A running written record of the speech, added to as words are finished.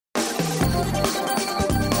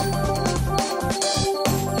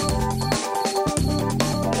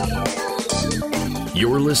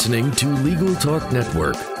You're listening to Legal Talk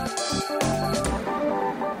Network.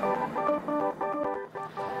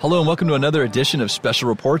 Hello and welcome to another edition of Special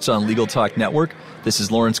Reports on Legal Talk Network. This is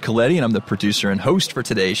Lawrence Coletti and I'm the producer and host for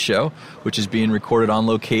today's show, which is being recorded on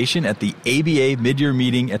location at the ABA Mid-Year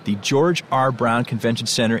Meeting at the George R. Brown Convention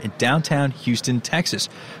Center in downtown Houston, Texas.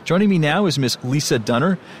 Joining me now is Ms. Lisa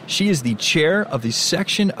Dunner. She is the chair of the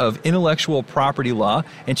section of Intellectual Property Law,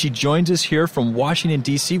 and she joins us here from Washington,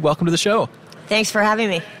 D.C. Welcome to the show. Thanks for having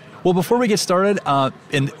me. Well, before we get started,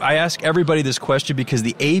 and I ask everybody this question because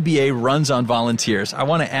the ABA runs on volunteers, I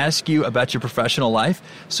want to ask you about your professional life.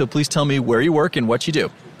 So please tell me where you work and what you do.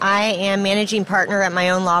 I am managing partner at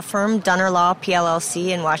my own law firm, Dunner Law,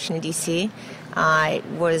 PLLC, in Washington, D.C.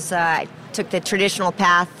 I took the traditional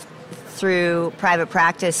path through private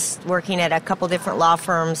practice, working at a couple different law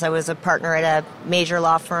firms. I was a partner at a major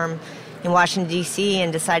law firm in Washington, D.C.,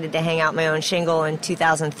 and decided to hang out my own shingle in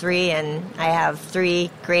 2003, and I have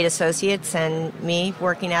 3 great associates and me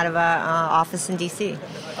working out of an office in D.C.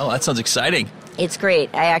 Oh, that sounds exciting. It's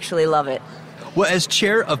great. I actually love it. Well, as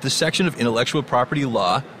chair of the section of Intellectual Property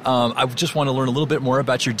Law, I just want to learn a little bit more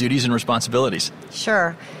about your duties and responsibilities.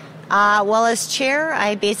 Sure. Well, as chair,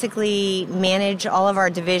 I basically manage all of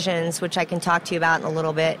our divisions, which I can talk to you about in a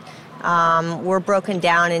little bit. We're broken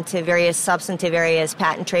down into various substantive areas,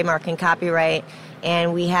 patent, trademark, and copyright,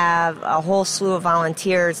 and we have a whole slew of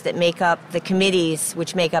volunteers that make up the committees,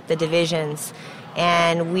 which make up the divisions.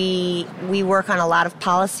 And we work on a lot of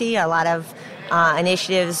policy, a lot of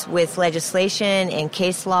initiatives with legislation and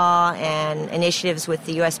case law, and initiatives with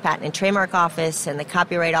the U.S. Patent and Trademark Office and the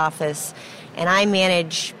Copyright Office, and I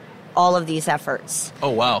manage all of these efforts.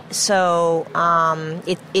 Oh, wow. So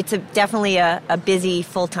it's definitely a busy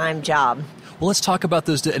full-time job. Well, let's talk about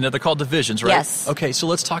those, and they're called divisions, right? Yes. Okay, so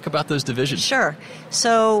let's talk about those divisions. Sure.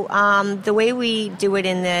 So the way we do it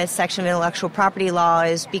in the section of intellectual property law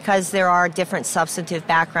is because there are different substantive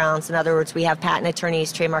backgrounds. In other words, we have patent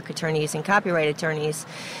attorneys, trademark attorneys, and copyright attorneys.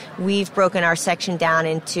 We've broken our section down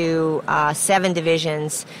into 7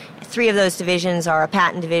 divisions. 3 of those divisions are a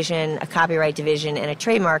patent division, a copyright division, and a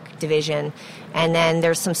trademark division. And then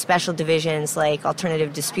there's some special divisions like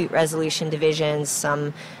alternative dispute resolution divisions,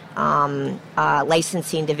 some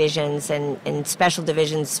licensing divisions, and special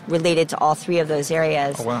divisions related to all 3 of those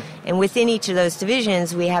areas. Oh, wow. And within each of those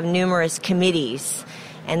divisions, we have numerous committees.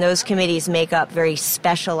 And those committees make up very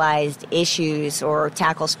specialized issues or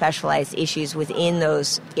tackle specialized issues within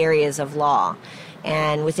those areas of law.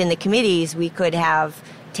 And within the committees, we could have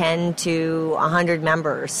 10 to 100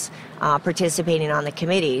 members participating on the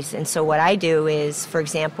committees. And so what I do is, for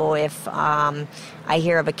example, if I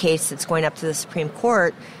hear of a case that's going up to the Supreme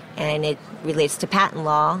Court and it relates to patent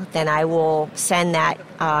law, then I will send that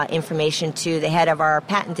information to the head of our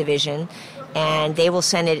patent division, and they will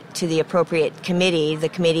send it to the appropriate committee, the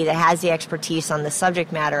committee that has the expertise on the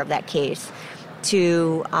subject matter of that case,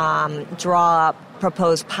 to draw up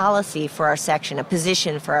proposed policy for our section, a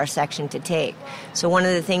position for our section to take. So one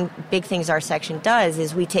of the big things our section does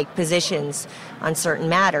is we take positions on certain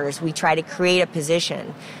matters. We try to create a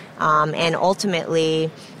position. And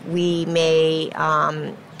ultimately, we may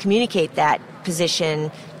communicate that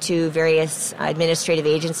position to various administrative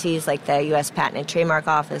agencies like the U.S. Patent and Trademark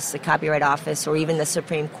Office, the Copyright Office, or even the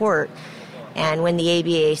Supreme Court. And when the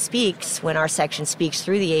ABA speaks, when our section speaks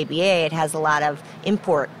through the ABA, it has a lot of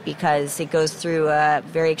import because it goes through a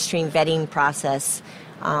very extreme vetting process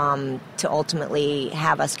to ultimately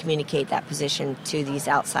have us communicate that position to these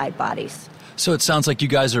outside bodies. So it sounds like you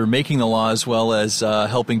guys are making the law as well as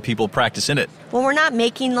helping people practice in it. Well, we're not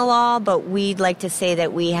making the law, but we'd like to say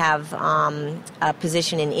that we have a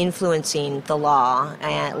position in influencing the law.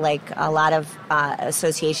 Like a lot of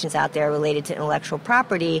associations out there related to intellectual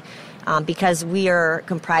property, because we are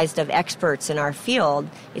comprised of experts in our field,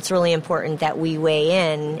 it's really important that we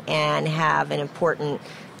weigh in and have an important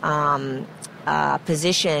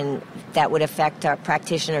position that would affect our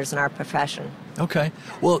practitioners in our profession. Okay.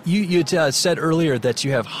 Well, you said earlier that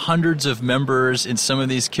you have hundreds of members in some of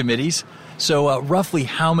these committees. So roughly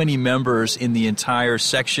how many members in the entire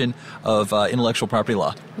section of intellectual property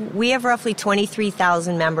law? We have roughly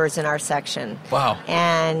 23,000 members in our section. Wow.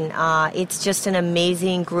 And it's just an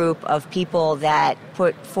amazing group of people that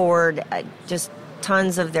put forward just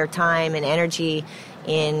tons of their time and energy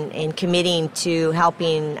in committing to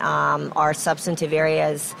helping our substantive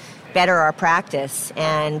areas better our practice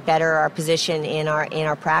and better our position in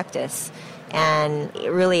our practice. And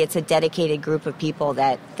really, it's a dedicated group of people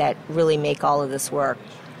that really make all of this work.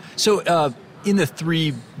 So in the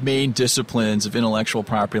 3 main disciplines of intellectual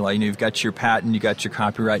property law, you've got your patent, you've got your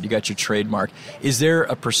copyright, you've got your trademark. Is there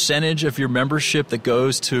a percentage of your membership that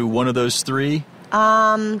goes to one of those 3?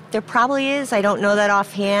 There probably is. I don't know that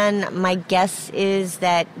offhand. My guess is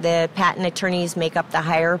that the patent attorneys make up the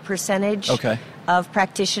higher percentage of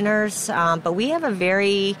practitioners, but we have a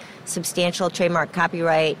very substantial trademark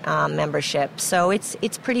copyright membership, so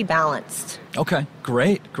it's pretty balanced. Okay,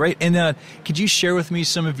 great. And could you share with me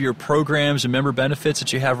some of your programs and member benefits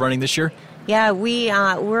that you have running this year? Yeah,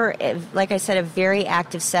 we're, like I said, a very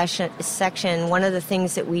active section. One of the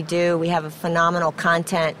things that we do, we have a phenomenal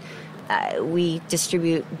content. We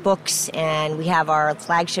distribute books, and we have our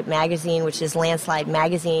flagship magazine, which is Landslide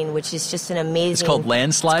Magazine, which is just an amazing... It's called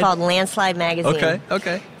Landslide? It's called Landslide Magazine.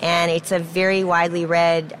 Okay. And it's a very widely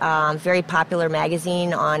read, very popular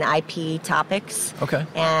magazine on IP topics. Okay.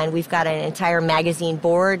 And we've got an entire magazine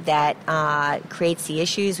board that creates the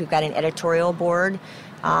issues. We've got an editorial board.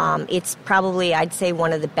 It's probably, I'd say,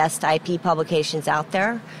 one of the best IP publications out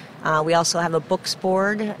there. We also have a books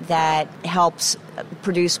board that helps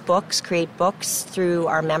produce books, create books through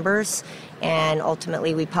our members, and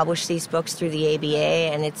ultimately we publish these books through the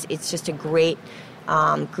ABA, and it's just a great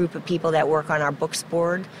group of people that work on our books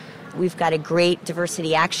board. We've got a great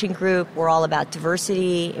diversity action group. We're all about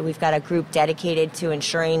diversity. We've got a group dedicated to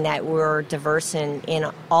ensuring that we're diverse in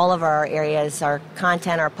all of our areas, our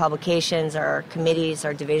content, our publications, our committees,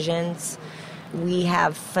 our divisions. We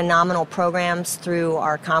have phenomenal programs through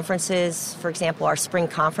our conferences. For example, our spring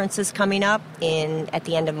conference is coming up at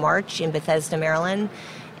the end of March in Bethesda, Maryland,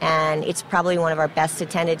 and it's probably one of our best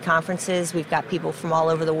attended conferences. We've got people from all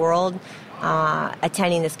over the world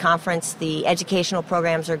attending this conference. The educational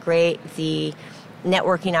programs are great. The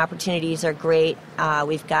networking opportunities are great.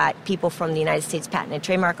 We've got people from the United States Patent and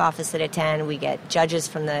Trademark Office that attend. We get judges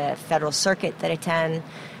from the Federal Circuit that attend.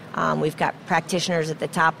 We've got practitioners at the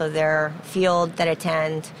top of their field that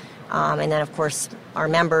attend, and then, of course, our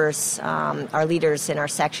members, our leaders in our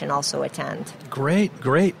section also attend. Great.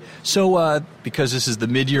 So because this is the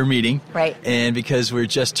mid-year meeting, right, and because we're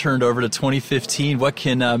just turned over to 2015, what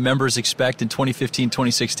can members expect in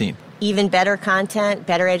 2015-2016? Even better content,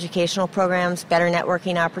 better educational programs, better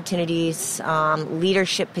networking opportunities,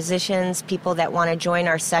 leadership positions, people that want to join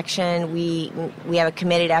our section. We have a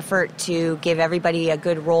committed effort to give everybody a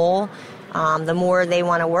good role. The more they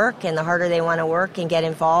want to work and the harder they want to work and get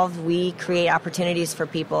involved, we create opportunities for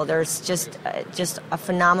people. There's just a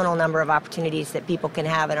phenomenal number of opportunities that people can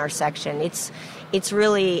have in our section. It's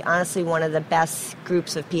really, honestly, one of the best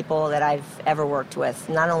groups of people that I've ever worked with.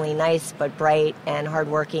 Not only nice, but bright and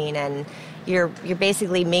hardworking, and you're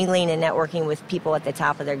basically mingling and networking with people at the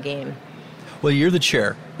top of their game. Well, you're the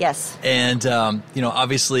chair. Yes. And,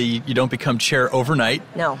 obviously you don't become chair overnight.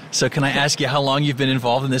 No. So can I ask you how long you've been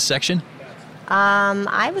involved in this section?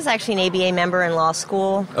 I was actually an ABA member in law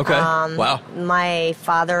school. Okay. Wow. My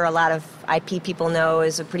father, a lot of IP people know,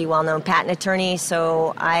 is a pretty well-known patent attorney,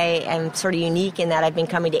 so I am sort of unique in that I've been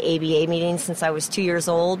coming to ABA meetings since I was 2 years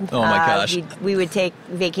old. Oh, my gosh. We would take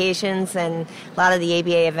vacations, and a lot of the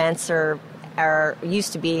ABA events are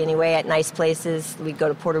used to be anyway at nice places. We'd go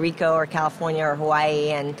to Puerto Rico or California or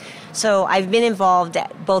Hawaii, and so I've been involved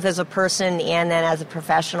both as a person and then as a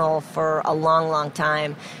professional for a long, long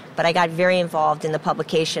time. But I got very involved in the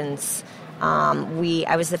publications.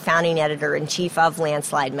 I was the founding editor-in-chief of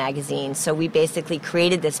Landslide Magazine, so we basically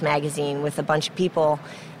created this magazine with a bunch of people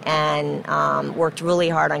and worked really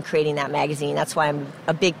hard on creating that magazine. That's why I'm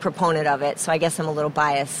a big proponent of it, so I guess I'm a little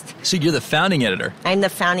biased. So you're the founding editor? I'm the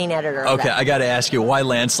founding editor. Okay, I got to ask you, why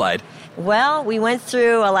Landslide? Well, we went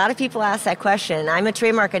through, a lot of people ask that question. I'm a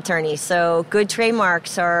trademark attorney, so good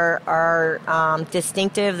trademarks are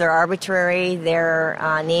distinctive, they're arbitrary, they're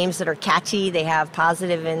names that are catchy, they have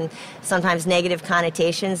positive and sometimes negative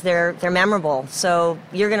connotations, they're memorable. So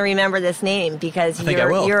you're going to remember this name because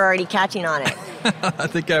you're already catching on it. I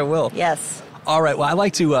think I will. Yes. All right. Well, I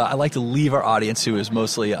like to leave our audience who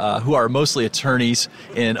are mostly attorneys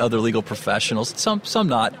and other legal professionals. Some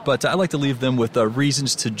not, but I like to leave them with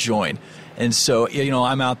reasons to join. And so,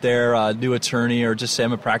 I'm out there, new attorney, or just say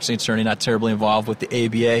I'm a practicing attorney, not terribly involved with the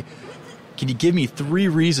ABA. Can you give me 3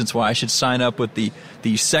 reasons why I should sign up with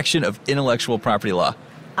the section of intellectual property law?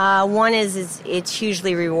 One is it's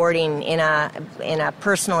hugely rewarding in a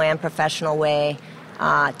personal and professional way.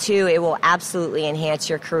 2, it will absolutely enhance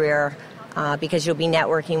your career. Because you'll be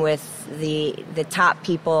networking with the top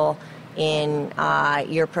people in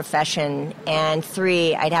your profession. And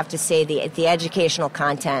 3, I'd have to say the educational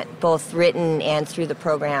content, both written and through the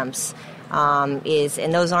programs, and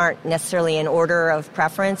those aren't necessarily in order of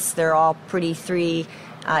preference. They're all pretty 3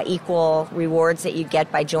 equal rewards that you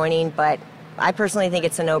get by joining, but I personally think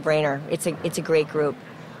it's a no-brainer. It's a great group.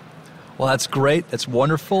 Well, that's great. That's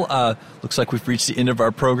wonderful. Looks like we've reached the end of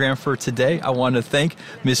our program for today. I want to thank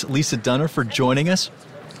Ms. Lisa Dunner for joining us.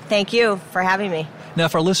 Thank you for having me. Now,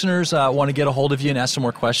 if our listeners want to get a hold of you and ask some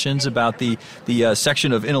more questions about the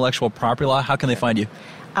section of intellectual property law, how can they find you?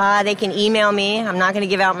 They can email me. I'm not going to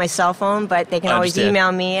give out my cell phone, but they can always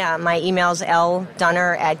email me. My email is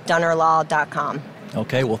ldunner@dunnerlaw.com.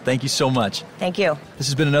 Okay, well, thank you so much. Thank you. This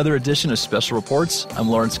has been another edition of Special Reports. I'm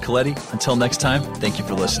Lawrence Coletti. Until next time, thank you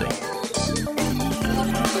for listening.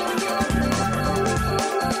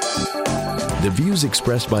 The views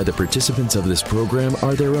expressed by the participants of this program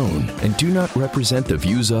are their own and do not represent the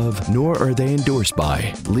views of, nor are they endorsed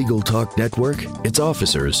by, Legal Talk Network, its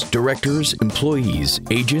officers, directors, employees,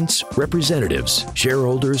 agents, representatives,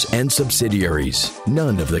 shareholders, and subsidiaries.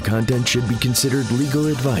 None of the content should be considered legal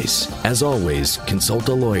advice. As always, consult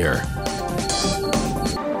a lawyer.